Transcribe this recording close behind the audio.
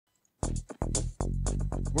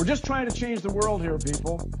We're just trying to change the world here,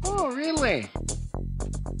 people. Oh, really?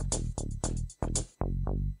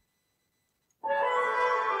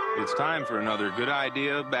 It's time for another good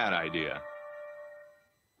idea, bad idea.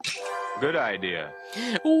 Good idea.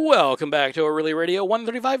 Welcome back to ORLY Radio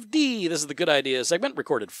 135D. This is the Good Idea segment,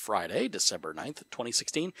 recorded Friday, December 9th,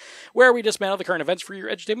 2016, where we dismantle the current events for your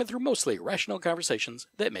edutainment through mostly rational conversations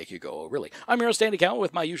that make you go, oh, really. I'm your host, Andy Cowen,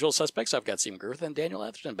 with my usual suspects. I've got Stephen Griffith and Daniel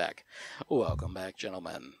Atherton back. Welcome back,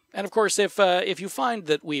 gentlemen. And of course, if you find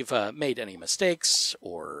that we've made any mistakes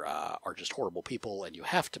or are just horrible people and you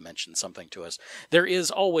have to mention something to us, there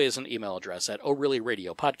is always an email address at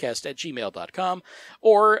orlyradiopodcast@gmail.com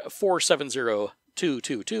or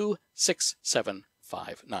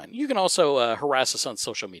 470-222-6759. You can also harass us on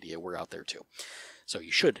social media. We're out there too. So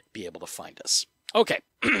you should be able to find us. Okay.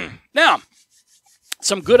 Now,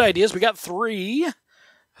 some good ideas. We got three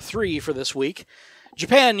for this week.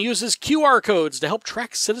 Japan uses QR codes to help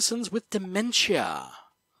track citizens with dementia.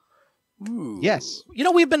 Ooh. Yes. You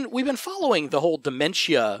know, we've been following the whole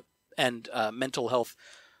dementia and mental health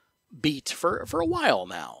beat for a while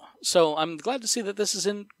now. So I'm glad to see that this is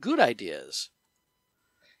in Good Ideas.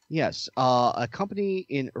 Yes. A company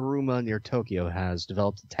in Uruma near Tokyo has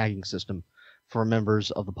developed a tagging system for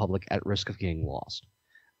members of the public at risk of getting lost.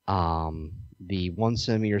 The 1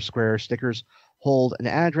 centimeter square stickers hold an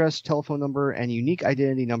address, telephone number, and unique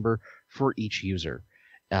identity number for each user.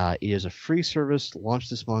 It is a free service launched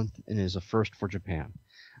this month and is a first for Japan.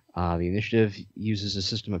 The initiative uses a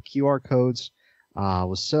system of QR codes,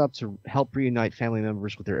 was set up to help reunite family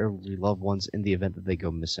members with their elderly loved ones in the event that they go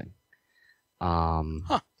missing. And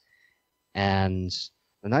the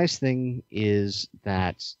nice thing is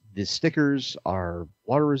that the stickers are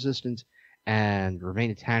water resistant and remain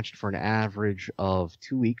attached for an average of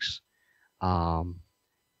 2 weeks. And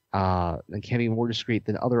can be more discreet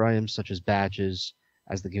than other items such as badges,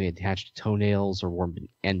 as they can be attached to toenails or worn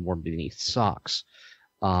beneath socks.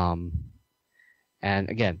 And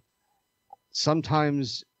again,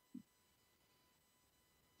 sometimes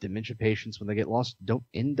dementia patients, when they get lost, don't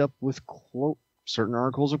end up with certain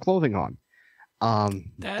articles of clothing on.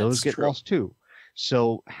 Those get lost too.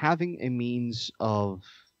 So having a means of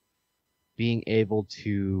being able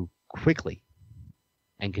to quickly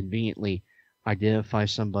and conveniently identify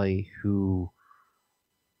somebody who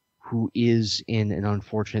is in an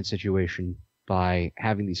unfortunate situation by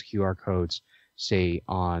having these QR codes, say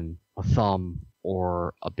on a thumb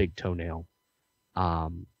or a big toenail,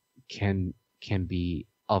 can be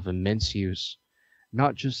of immense use,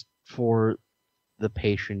 not just for the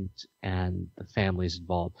patient and the families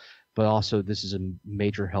involved, but also this is a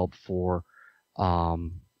major help for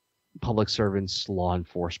public servants, law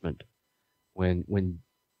enforcement, when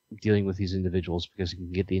dealing with these individuals, because you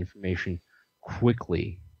can get the information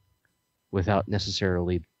quickly without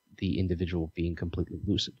necessarily the individual being completely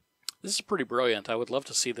lucid. This is pretty brilliant. I would love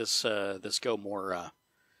to see this go more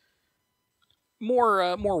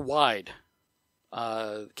wide.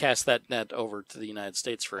 Cast that net over to the United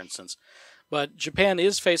States, for instance. But Japan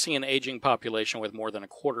is facing an aging population with more than a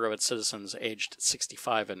quarter of its citizens aged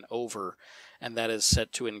 65 and over, and that is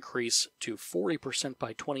set to increase to 40%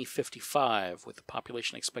 by 2055, with the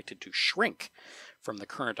population expected to shrink from the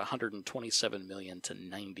current 127 million to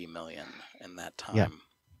 90 million in that time. Yeah.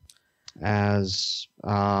 As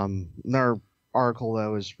another article that I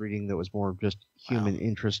was reading that was more just human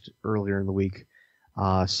interest earlier in the week,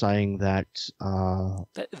 saying that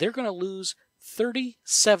they're going to lose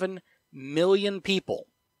 37 million people.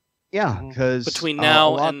 Yeah, because between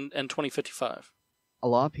now and 2055. A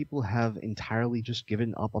lot of people have entirely just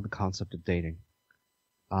given up on the concept of dating.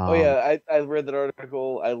 Oh yeah, I read that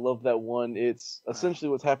article. I love that one. It's essentially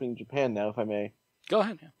what's happening in Japan now, if I may. Go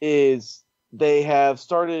ahead. Yeah. Is they have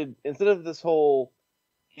started, instead of this whole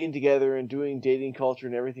getting together and doing dating culture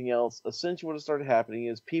and everything else, essentially what has started happening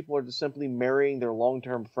is people are just simply marrying their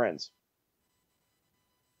long-term friends.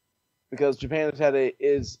 Because Japan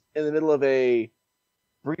is in the middle of a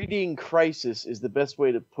breeding crisis, is the best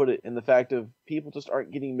way to put it, in the fact of people just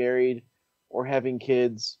aren't getting married or having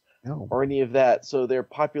kids or any of that. So their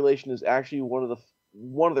population is actually one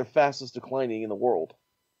of their fastest declining in the world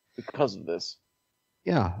because of this.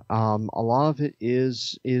 Yeah, a lot of it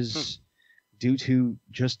is due to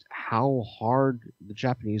just how hard the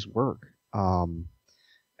Japanese work.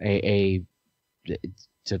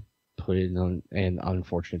 To put it in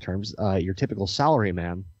unfortunate terms, your typical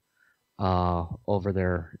salaryman over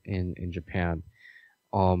there in Japan.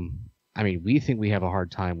 I mean, we think we have a hard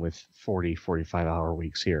time with 40, 45-hour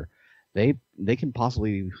weeks here. They can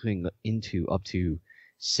possibly be putting into up to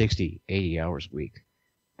 60, 80 hours a week.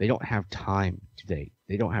 They don't have time to date.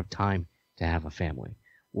 They don't have time to have a family.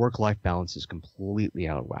 work-life balance is completely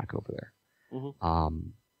out of whack over there. Mm-hmm.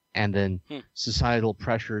 And then societal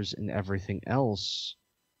pressures and everything else.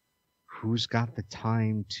 Who's got the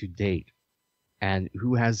time to date? And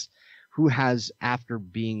who has, after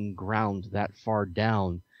being ground that far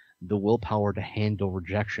down, the willpower to handle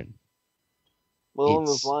rejection? Well, along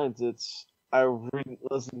those lines, I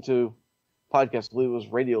listened to a podcast, I believe it was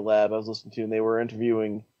Radio Lab I was listening to, and they were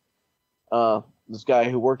interviewing this guy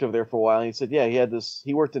who worked over there for a while, and he said,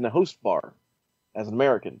 he worked in a host bar as an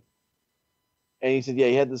American. And he said,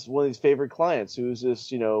 he had one of his favorite clients who was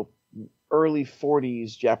this, early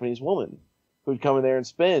 40s Japanese woman who'd come in there and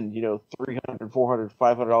spend, $300, $400,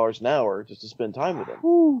 $500 an hour just to spend time with him.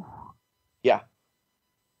 Whew. Yeah.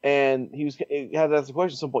 And he had to ask the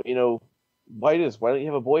question at some point, why don't you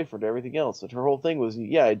have a boyfriend or everything else? And her whole thing was,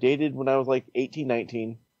 I dated when I was like 18,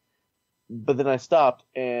 19, but then I stopped,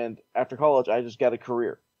 and after college, I just got a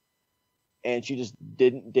career. And she just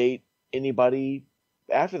didn't date anybody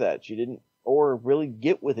after that. She didn't, or really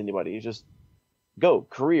get with anybody. It's just go,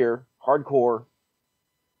 career, hardcore.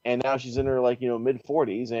 And now she's in her,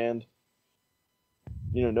 mid-40s, and,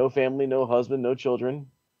 no family, no husband, no children.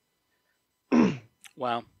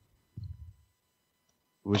 Wow.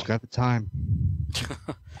 Who's got the time?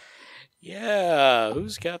 Yeah,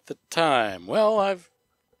 who's got the time? Well, I've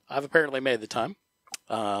apparently made the time,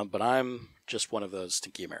 but I'm just one of those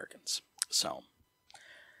stinky Americans. So,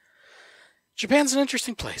 Japan's an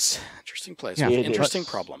interesting place. Yeah, with interesting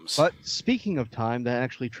problems. But speaking of time, that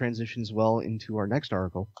actually transitions well into our next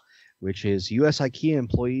article, which is U.S. IKEA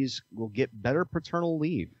employees will get better paternal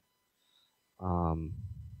leave.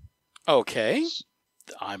 Okay,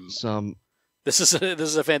 This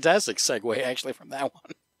is a fantastic segue, actually, from that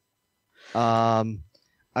one.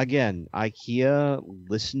 Again, IKEA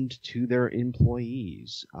listened to their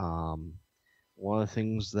employees. One of the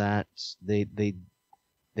things that they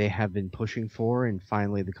have been pushing for, and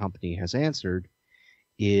finally the company has answered,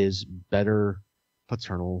 is better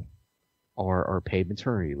paternal or paid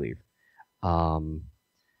maternity leave.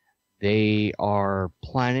 They are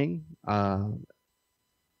planning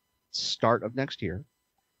start of next year.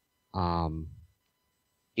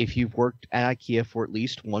 If you've worked at IKEA for at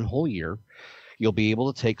least one whole year, you'll be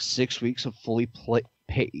able to take 6 weeks of fully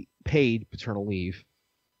paid paternal leave,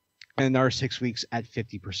 and another 6 weeks at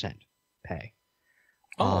 50% pay.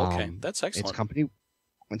 Oh, okay. That's excellent.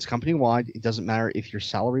 It's company-wide. It doesn't matter if you're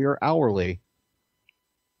salary or hourly,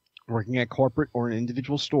 working at corporate or an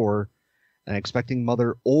individual store, an expecting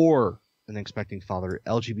mother or an expecting father,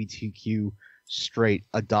 LGBTQ, straight,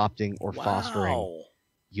 adopting, or fostering,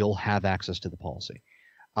 you'll have access to the policy.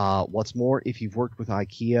 What's more, if you've worked with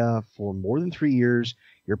IKEA for more than 3 years,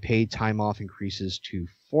 your paid time off increases to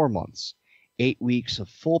 4 months, 8 weeks of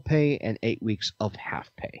full pay, and 8 weeks of half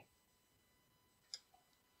pay.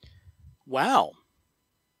 Wow.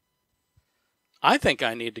 I think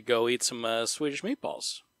I need to go eat some Swedish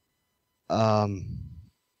meatballs.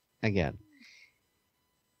 Again,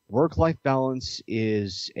 work-life balance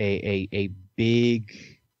is a big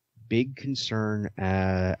concern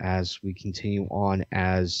as we continue on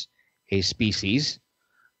as a species.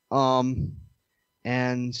 And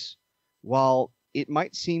while it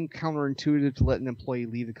might seem counterintuitive to let an employee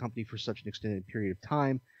leave the company for such an extended period of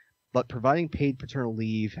time, but providing paid paternal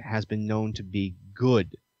leave has been known to be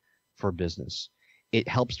good for business. It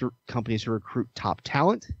helps companies to recruit top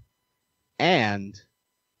talent, and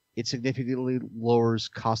it significantly lowers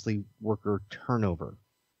costly worker turnover,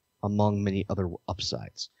 among many other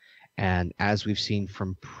upsides. And as we've seen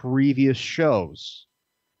from previous shows,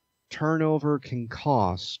 turnover can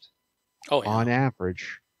cost, on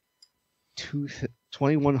average,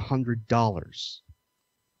 $2,100.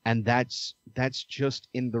 And that's just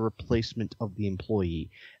in the replacement of the employee.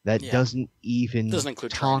 That doesn't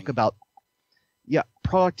include talk about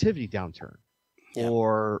productivity downturn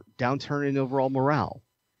or downturn in overall morale.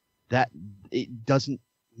 That it doesn't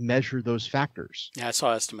measure those factors. Yeah, I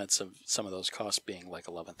saw estimates of some of those costs being like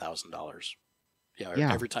 $11,000.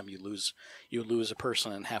 Every time you lose a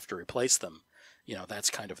person and have to replace them, that's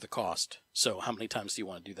kind of the cost. So how many times do you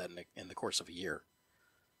want to do that in the course of a year?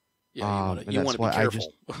 You want to be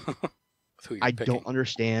careful with who you're picking. Don't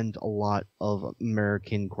understand a lot of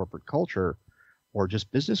American corporate culture or just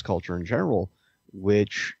business culture in general,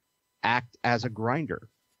 which act as a grinder.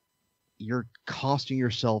 You're costing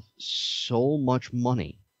yourself so much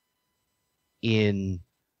money in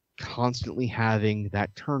constantly having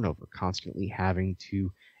that turnover, constantly having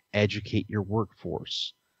to educate your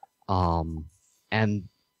workforce, and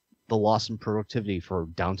the loss in productivity for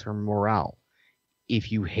downturn morale.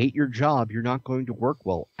 If you hate your job, you're not going to work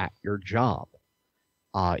well at your job.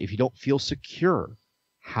 If you don't feel secure,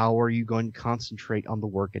 how are you going to concentrate on the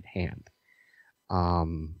work at hand?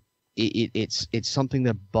 It's something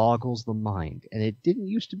that boggles the mind, and it didn't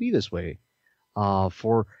used to be this way.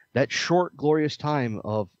 For that short, glorious time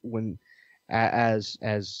of when, as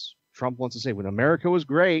Trump wants to say, when America was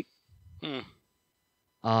great,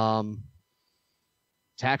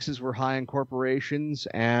 taxes were high on corporations,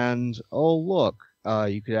 and oh look,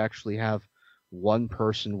 you could actually have one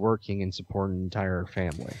person working and support an entire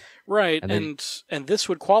family. Right, and this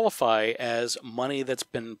would qualify as money that's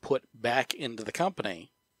been put back into the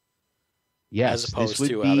company. Yes, as opposed this would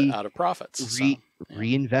to be out of profits.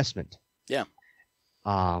 Reinvestment. Yeah.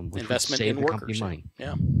 Which Investment would save in the workers. company money.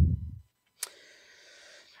 Yeah.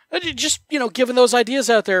 Just, giving those ideas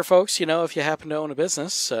out there, folks, if you happen to own a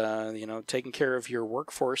business, taking care of your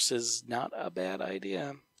workforce is not a bad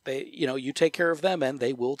idea. They, you take care of them and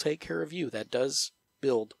they will take care of you. That does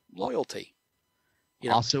build loyalty.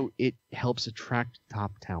 Also, it helps attract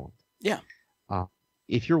top talent. Yeah.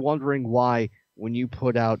 If you're wondering why, when you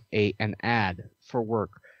put out an ad for work,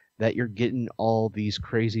 that you're getting all these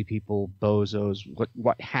crazy people, bozos,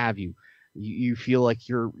 what have you, you feel like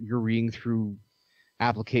you're reading through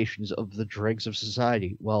applications of the dregs of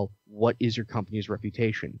society. Well, what is your company's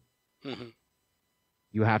reputation? Mm-hmm.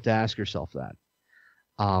 You have to ask yourself that.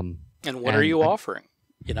 And what are you offering?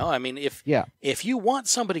 If you want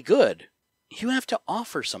somebody good, you have to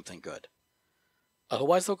offer something good.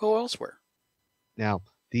 Otherwise, they'll go elsewhere. Now,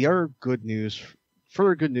 the other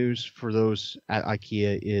further good news for those at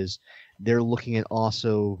IKEA is they're looking at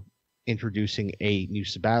also introducing a new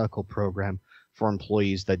sabbatical program for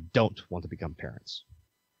employees that don't want to become parents.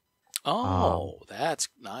 Oh, that's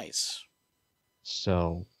nice.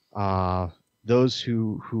 So, those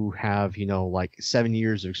who have, like 7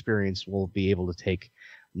 years of experience will be able to take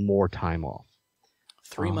more time off.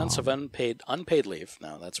 3 months of unpaid leave.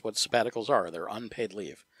 Now, that's what sabbaticals are. They're unpaid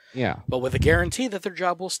leave. Yeah. But with a guarantee that their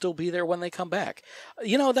job will still be there when they come back.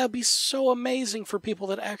 That'd be so amazing for people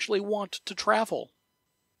that actually want to travel.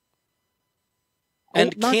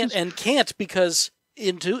 And can't because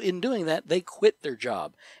in doing that, they quit their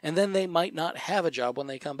job. And then they might not have a job when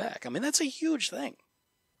they come back. That's a huge thing.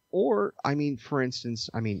 Or, for instance,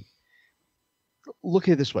 look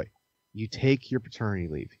at it this way. You take your paternity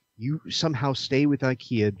leave. You somehow stay with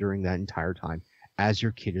IKEA during that entire time as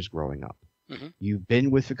your kid is growing up. Mm-hmm. You've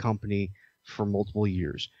been with the company for multiple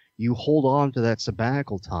years. You hold on to that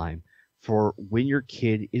sabbatical time for when your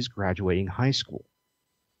kid is graduating high school.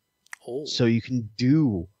 Oh. So you can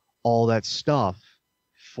do all that stuff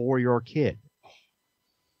for your kid.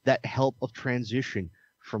 That help of transition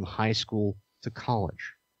from high school to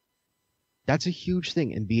college. That's a huge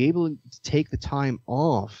thing. And be able to take the time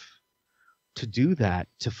off to do that,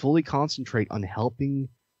 to fully concentrate on helping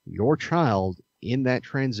your child in that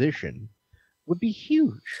transition would be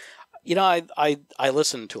huge. I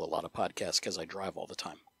listen to a lot of podcasts because I drive all the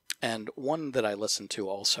time. And one that I listen to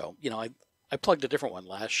also, I plugged a different one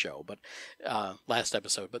last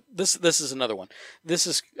episode, but this is another one. This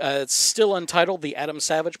is it's still untitled, The Adam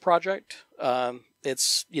Savage Project.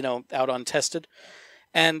 It's out on Tested,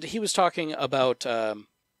 and he was talking about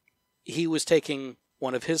he was taking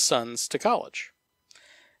one of his sons to college,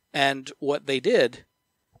 and what they did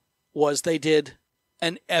was they did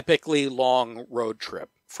an epically long road trip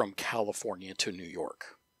from California to New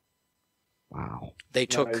York. Wow! They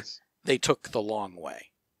took the long way,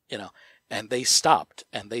 and they stopped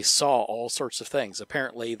and they saw all sorts of things.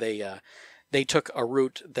 Apparently, they took a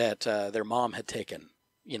route that their mom had taken,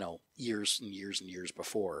 years and years and years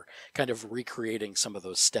before, kind of recreating some of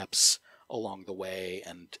those steps along the way,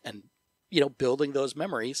 and building those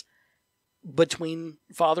memories between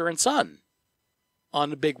father and son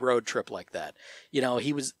on a big road trip like that.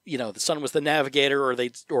 He was, the son was the navigator,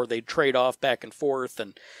 or they'd trade off back and forth,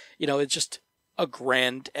 and it's just a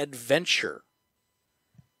grand adventure.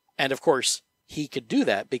 And of course, he could do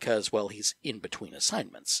that because, well, he's in between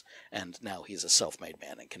assignments, and now he's a self-made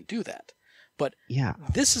man and can do that. But yeah,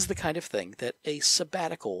 this is the kind of thing that a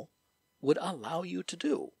sabbatical would allow you to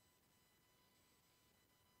do.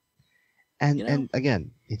 And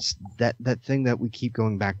again, it's that thing that we keep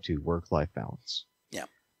going back to, work-life balance. Yeah.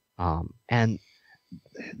 And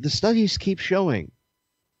the studies keep showing,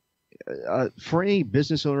 for any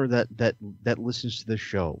business owner that listens to this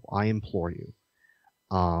show, I implore you.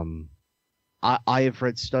 I have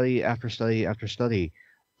read study after study after study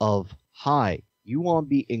of, you want to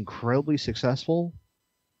be incredibly successful?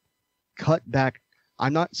 Cut back.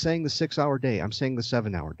 I'm not saying the 6-hour day. I'm saying the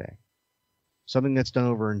 7-hour day. Something that's done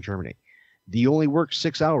over in Germany. You only work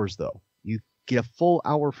 6 hours, though. You get a full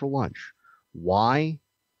hour for lunch. Why?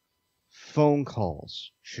 Phone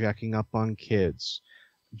calls, checking up on kids,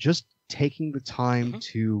 just taking the time Mm-hmm.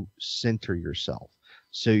 to center yourself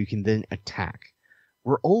so you can then attack.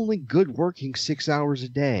 We're only good working 6 hours a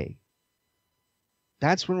day.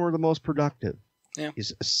 That's when we're the most productive. Yeah.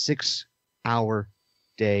 Is a 6-hour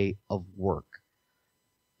day of work.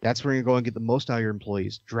 That's where you're going to get the most out of your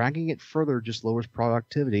employees. Dragging it further just lowers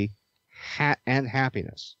productivity and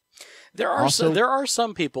happiness. There are Also- there are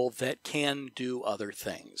some people that can do other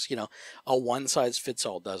things. You know, a one size fits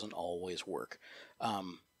all doesn't always work.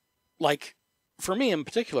 Like for me in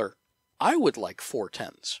particular, I would like 4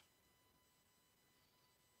 10s.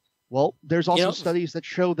 Well, there's also You know- studies that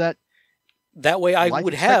show that That way I Life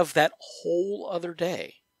would expect- have that whole other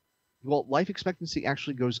day. life expectancy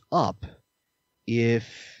actually goes up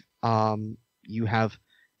if you have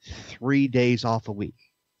 3 days off a week.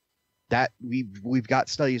 That we've got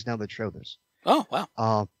studies now that show this. Oh,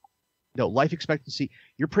 wow. No, life expectancy.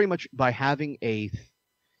 You're pretty much by having having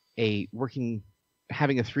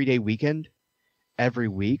a 3-day weekend every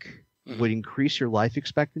week Mhm. would increase your life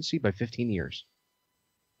expectancy by 15 years.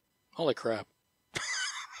 Holy crap.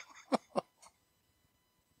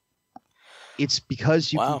 It's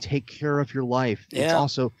because you Wow. can take care of your life. It's Yeah.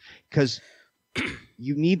 also because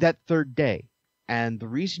you need that third day. And the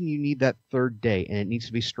reason you need that third day, and it needs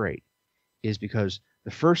to be straight, is because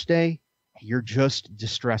the first day, you're just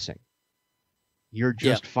distressing. You're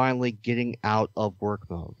just finally getting out of work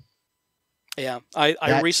mode. Yeah, I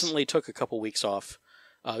That's- recently took a couple weeks off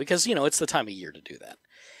because, you know, it's the time of year to do that.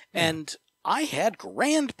 And I had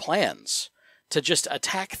grand plans to just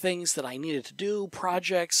attack things that I needed to do,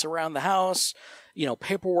 projects around the house, you know,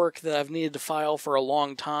 paperwork that I've needed to file for a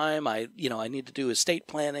long time. I need to do estate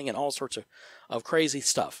planning and all sorts of crazy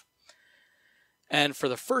stuff. And for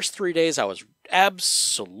the first 3 days, I was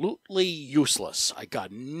absolutely useless. I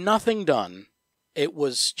got nothing done. It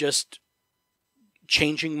was just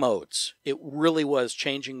changing modes. It really was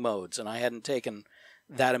changing modes. And I hadn't taken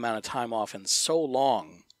that amount of time off in so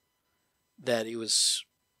long that it was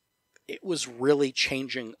really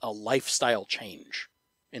changing a lifestyle change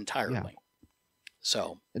entirely.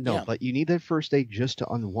 So, No, yeah. but you need that first day just to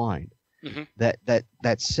unwind. Mhm.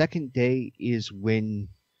 That second day is when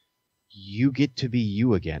you get to be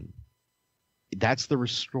you again. That's the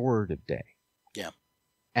restorative day. Yeah.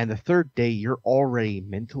 And the third day, you're already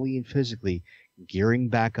mentally and physically gearing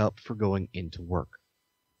back up for going into work.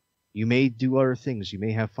 You may do other things. You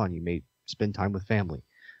may have fun. You may spend time with family.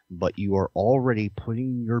 But you are already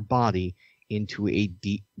putting your body into a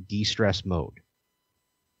de-stress mode.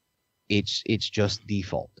 It's just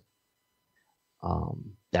default.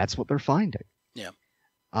 That's what they're finding. Yeah.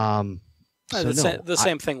 So the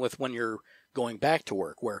same thing with when you're going back to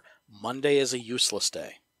work, where Monday is a useless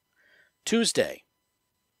day. Tuesday,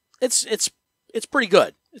 it's pretty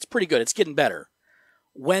good. It's pretty good. It's getting better.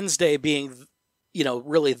 Wednesday being, you know,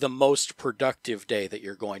 really the most productive day that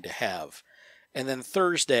you're going to have. And then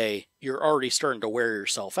Thursday, you're already starting to wear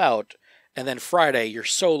yourself out. And then Friday, you're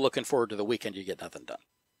so looking forward to the weekend, you get nothing done.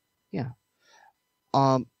 Yeah.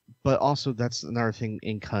 But also that's another thing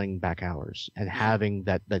in cutting back hours and having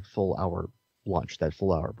that full hour lunch, that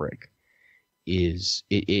full hour break is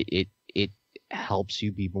it helps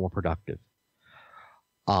you be more productive.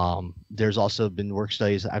 There's also been work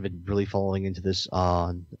studies. I've been really following into this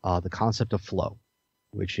the concept of flow,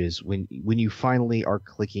 which is when you finally are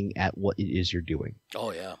clicking at what it is you're doing.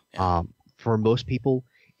 Oh yeah. For most people,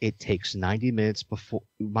 it takes 90 minutes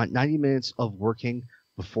of working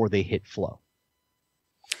before they hit flow.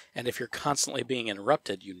 And if you're constantly being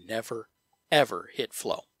interrupted, you never, ever hit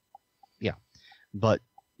flow. Yeah. But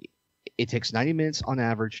it takes 90 minutes on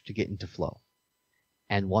average to get into flow.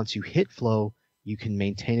 And once you hit flow, you can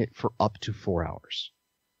maintain it for up to 4 hours.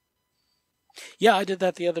 Yeah, I did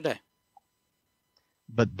that the other day.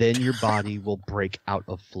 But then your body will break out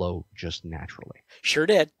of flow just naturally. Sure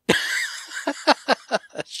did.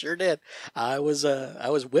 Sure did. I was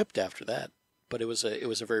whipped after that, but it was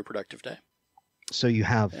a very productive day. So you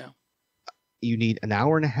need an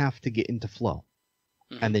hour and a half to get into flow.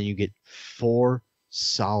 Mm-hmm. And then you get 4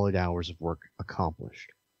 solid hours of work accomplished.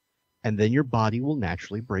 And then your body will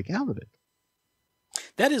naturally break out of it.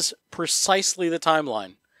 That is precisely the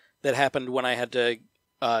timeline that happened when I had to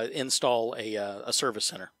install a service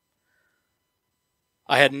center.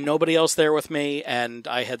 I had nobody else there with me, and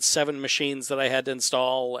I had 7 machines that I had to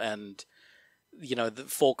install, and you know, the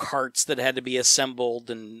full carts that had to be assembled,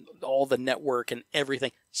 and all the network and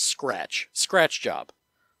everything. Scratch job,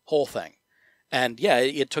 whole thing. And yeah,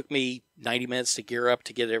 it took me 90 minutes to gear up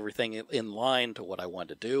to get everything in line to what I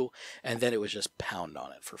wanted to do, and then it was just pound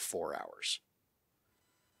on it for 4 hours.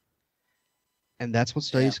 And that's what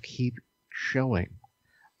studies keep showing.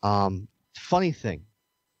 Funny thing,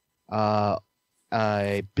 A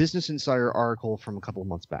Business Insider article from a couple of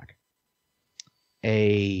months back.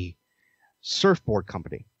 A surfboard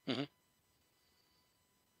company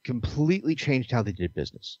completely changed how they did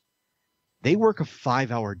business. They work a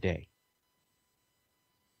 5-hour day.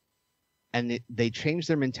 And they changed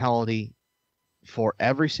their mentality for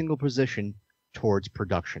every single position towards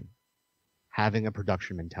production, having a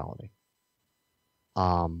production mentality.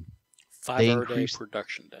 5-hour day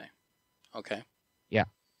production day. Okay. Yeah.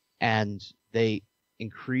 And they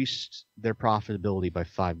increased their profitability by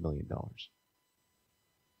 $5 million.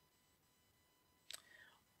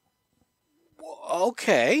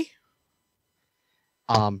 Okay.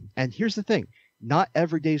 And here's the thing. Not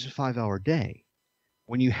every day is a 5-hour day.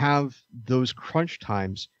 When you have those crunch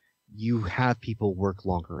times, you have people work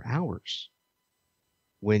longer hours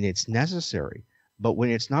when it's necessary. But when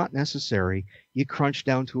it's not necessary, you crunch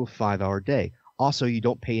down to a 5-hour day. Also, you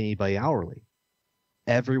don't pay anybody hourly.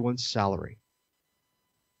 Everyone's salary.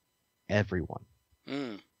 Everyone.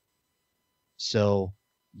 So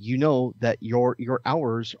you know that your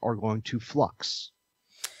hours are going to flux.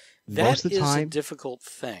 That is a difficult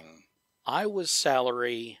thing. I was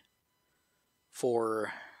salary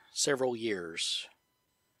for several years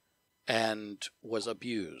and was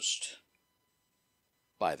abused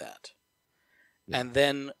by that. Yeah. And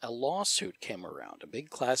then a lawsuit came around, a big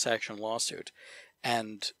class action lawsuit,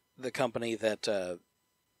 and the company that,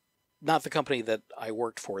 not the company that I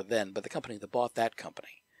worked for then, but the company that bought that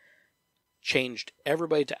company, changed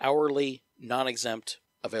everybody to hourly, non-exempt,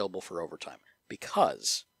 available for overtime,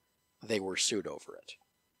 because they were sued over it.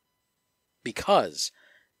 Because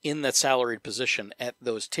in that salaried position at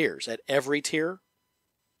those tiers, at every tier,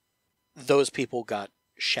 those people got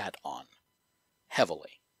shat on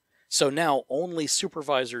heavily. So now only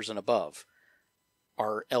supervisors and above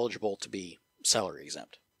are eligible to be salary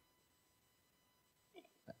exempt.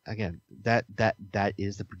 Again, that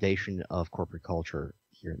is the predation of corporate culture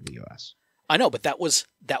here in the U.S. I know, but that was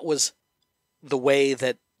the way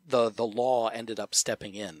that the law ended up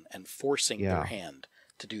stepping in and forcing their hand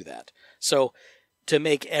to do that. So to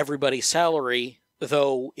make everybody salary,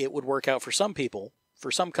 though it would work out for some people,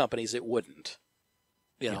 for some companies it wouldn't.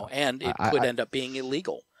 You know, and it could end up being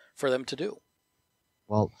illegal for them to do.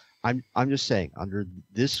 Well, I'm just saying, under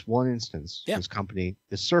this one instance, this company,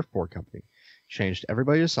 this surfboard company, changed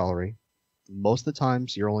everybody's salary. Most of the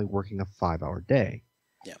times, you're only working a 5-hour day.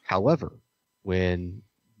 Yeah. However, when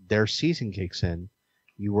their season kicks in,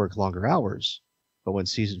 you work longer hours. But when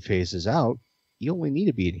season phases out, you only need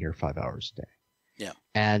to be in here 5 hours a day. Yeah.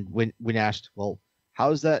 And when asked, well,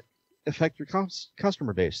 how does that affect your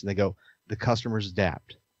customer base? And they go, the customers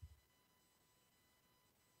adapt.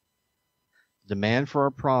 Demand for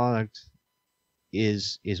our product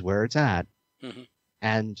is where it's at. Mm-hmm.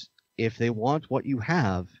 And if they want what you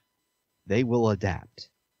have, they will adapt.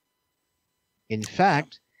 In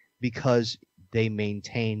fact, because they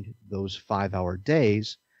maintained those 5-hour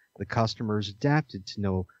days, the customers adapted to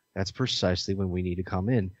know that's precisely when we need to come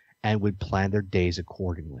in and would plan their days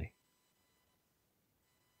accordingly.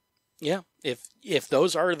 Yeah, if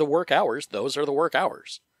those are the work hours, those are the work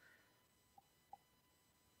hours.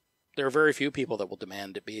 There are very few people that will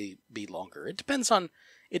demand it be longer. It depends on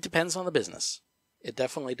the business. It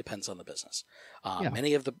definitely depends on the business.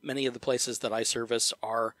 Many of the places that I service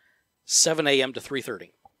are 7 a.m. to 3:30.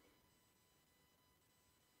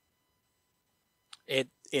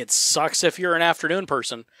 It sucks if you're an afternoon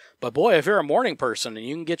person, but boy, if you're a morning person and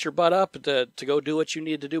you can get your butt up to go do what you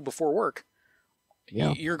need to do before work,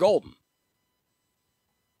 you're golden.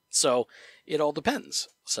 So it all depends.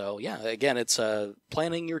 So yeah, again, it's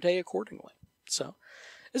planning your day accordingly. So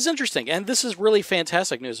it's interesting, and this is really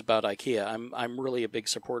fantastic news about IKEA. I'm really a big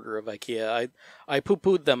supporter of IKEA. I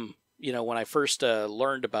poo-pooed them, when I first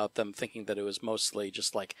learned about them, thinking that it was mostly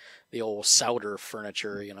just like the old Souter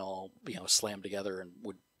furniture, all slammed together and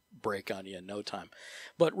would break on you in no time.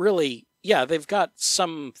 But really, yeah, they've got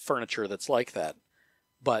some furniture that's like that.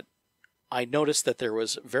 But I noticed that there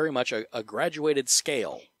was very much a graduated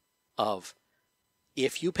scale of,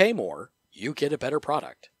 if you pay more, you get a better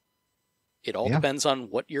product. It all depends on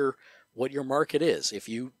what your market is. If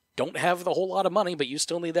you don't have the whole lot of money, but you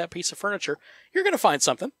still need that piece of furniture, you're going to find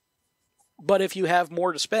something. But if you have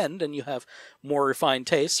more to spend and you have more refined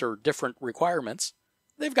tastes or different requirements,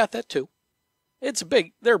 they've got that too.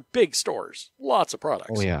 They're big stores, lots of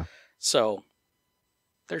products. Oh yeah. So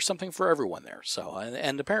there's something for everyone there. So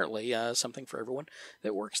and apparently something for everyone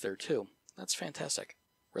that works there too. That's fantastic.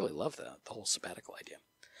 Really love the whole sabbatical idea.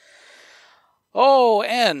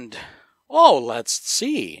 Let's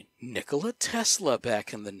see. Nikola Tesla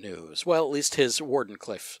back in the news. Well, at least his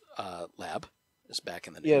Wardenclyffe lab. is back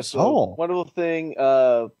in the news. Yeah, so wonderful thing.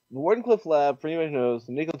 The Wardenclyffe lab, for anybody who knows,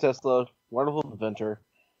 Nikola Tesla, wonderful inventor.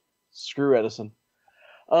 Screw Edison.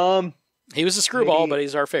 He was a screwball, but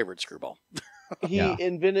he's our favorite screwball. He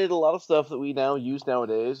invented a lot of stuff that we now use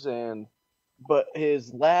nowadays, but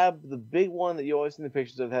his lab, the big one that you always see in the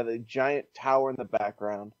pictures of, had a giant tower in the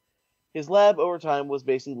background. His lab, over time, was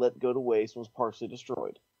basically let go to waste and was partially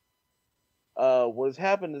destroyed. What has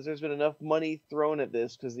happened is there's been enough money thrown at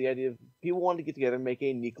this because the idea of people wanted to get together and make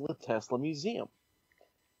a Nikola Tesla museum.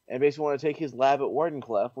 And basically want to take his lab at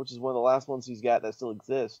Wardenclyffe, which is one of the last ones he's got that still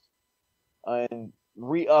exists, and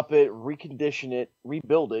re-up it, recondition it,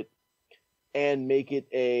 rebuild it, and make it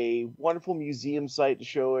a wonderful museum site to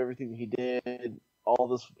show everything he did, all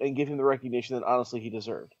this, and give him the recognition that honestly he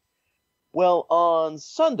deserved. Well, on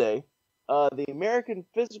Sunday, the American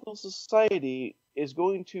Physical Society is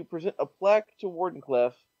going to present a plaque to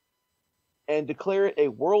Wardenclyffe and declare it a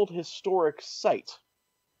World Historic Site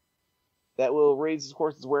that will raise, of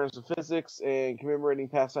course, its awareness of physics and commemorating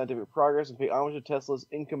past scientific progress and pay homage to Tesla's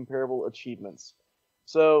incomparable achievements.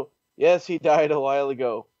 So, yes, he died a while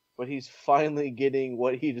ago, but he's finally getting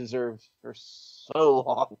what he deserved for so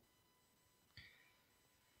long.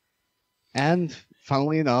 And,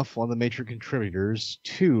 funnily enough, one of the major contributors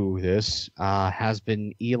to this has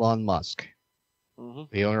been Elon Musk,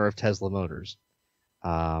 the owner of Tesla Motors.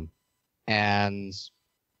 And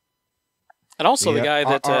also the guy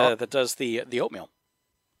that does the oatmeal.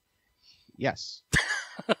 Yes.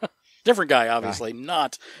 Different guy, obviously.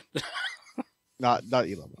 Not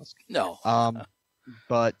Elon Musk. No.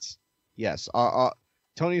 But yes,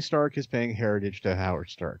 Tony Stark is paying heritage to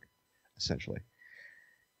Howard Stark, essentially.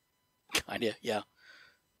 Kinda, yeah.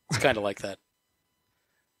 It's kind of like that.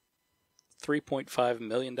 $3.5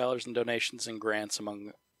 million in donations and grants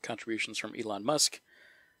among contributions from Elon Musk.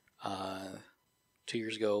 2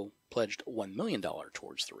 years ago, pledged $1 million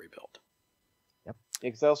towards the rebuild. Yep.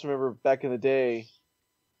 Because I also remember back in the day,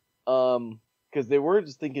 because they were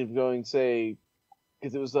just thinking of going, say,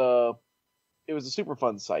 because it was a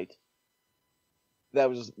Superfund site that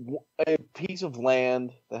was just a piece of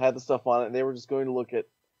land that had the stuff on it, and they were just going to look at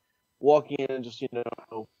walking in and just,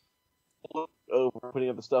 look over, putting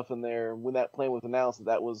up the stuff in there. When that plan was announced,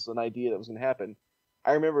 that was an idea that was going to happen.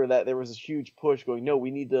 I remember that there was this huge push going, no, we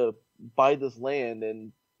need to buy this land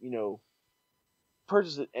and,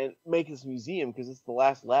 purchase it and make this museum because it's the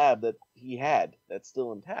last lab that he had that's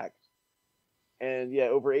still intact. And yeah,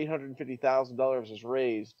 over $850,000 was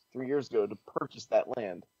raised 3 years ago to purchase that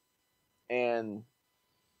land. And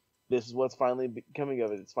this is what's finally coming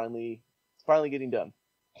of it. It's finally getting done.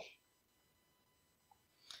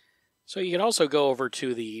 So you can also go over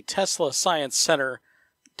to the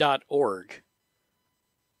TeslaScienceCenter.org,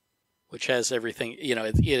 which has everything.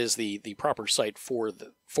 It is the proper site for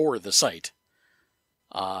the site.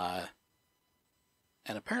 And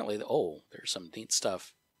apparently, there's some neat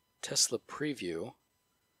stuff. Tesla preview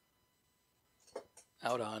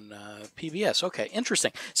out on PBS. Okay,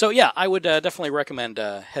 interesting. So yeah, I would definitely recommend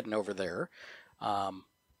heading over there.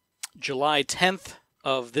 July 10th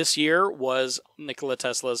of this year was Nikola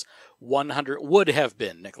Tesla's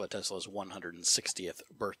 160th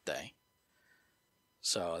birthday.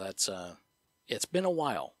 So that's it's been a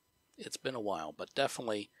while. But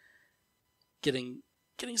definitely getting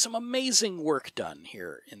some amazing work done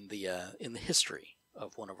here in the history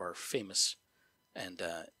of one of our famous and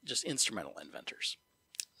just instrumental inventors.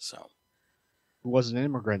 So, who was an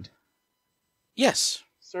immigrant? Yes,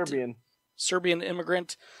 Serbian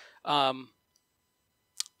immigrant.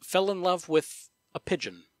 Fell in love with a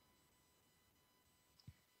pigeon.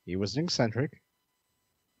 He was an eccentric.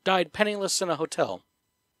 Died penniless in a hotel.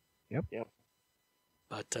 Yep.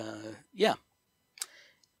 But yeah,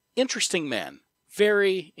 interesting man.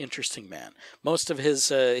 Very interesting man. Most of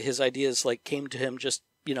his ideas came to him just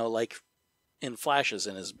in flashes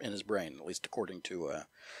in his brain, at least according to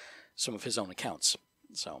some of his own accounts.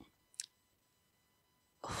 So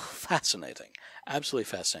fascinating, absolutely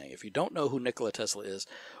fascinating. If you don't know who Nikola Tesla is,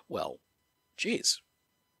 well, geez,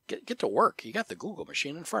 get to work. You got the Google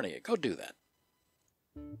machine in front of you. Go do that.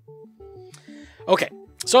 Okay,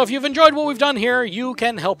 so if you've enjoyed what we've done here, you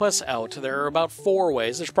can help us out. There are about 4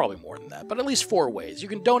 ways. There's probably more than that, but at least 4 ways. You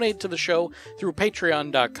can donate to the show through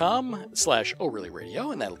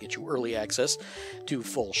patreon.com/ORLYRADIO, and that'll get you early access to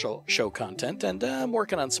full show content, and I'm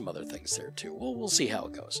working on some other things there, too. We'll see how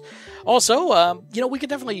it goes. Also, we could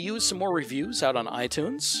definitely use some more reviews out on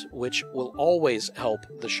iTunes, which will always help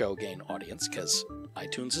the show gain audience, because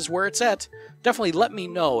iTunes is where it's at. Definitely let me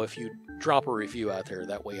know if you drop a review out there.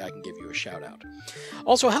 That way I can give you a shout out.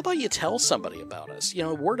 Also, how about you tell somebody about us? You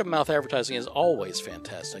know, word of mouth advertising is always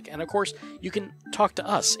fantastic. And of course, you can talk to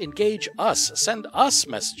us, engage us, send us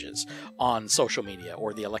messages on social media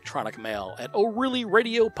or the electronic mail at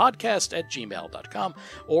orlyradiopodcast@gmail.com.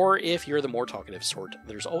 Or if you're the more talkative sort,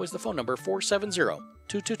 there's always the phone number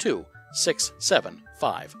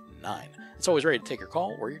 470-222-6759. It's always ready to take your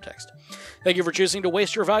call or your text. Thank you for choosing to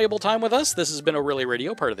waste your valuable time with us. This has been ORLY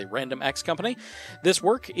Radio, part of the Random Acts Company. This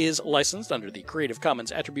work is licensed under the Creative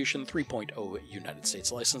Commons Attribution 3.0 United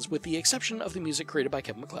States license, with the exception of the music created by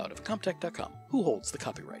Kevin MacLeod of Comtech.com, who holds the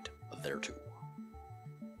copyright thereto.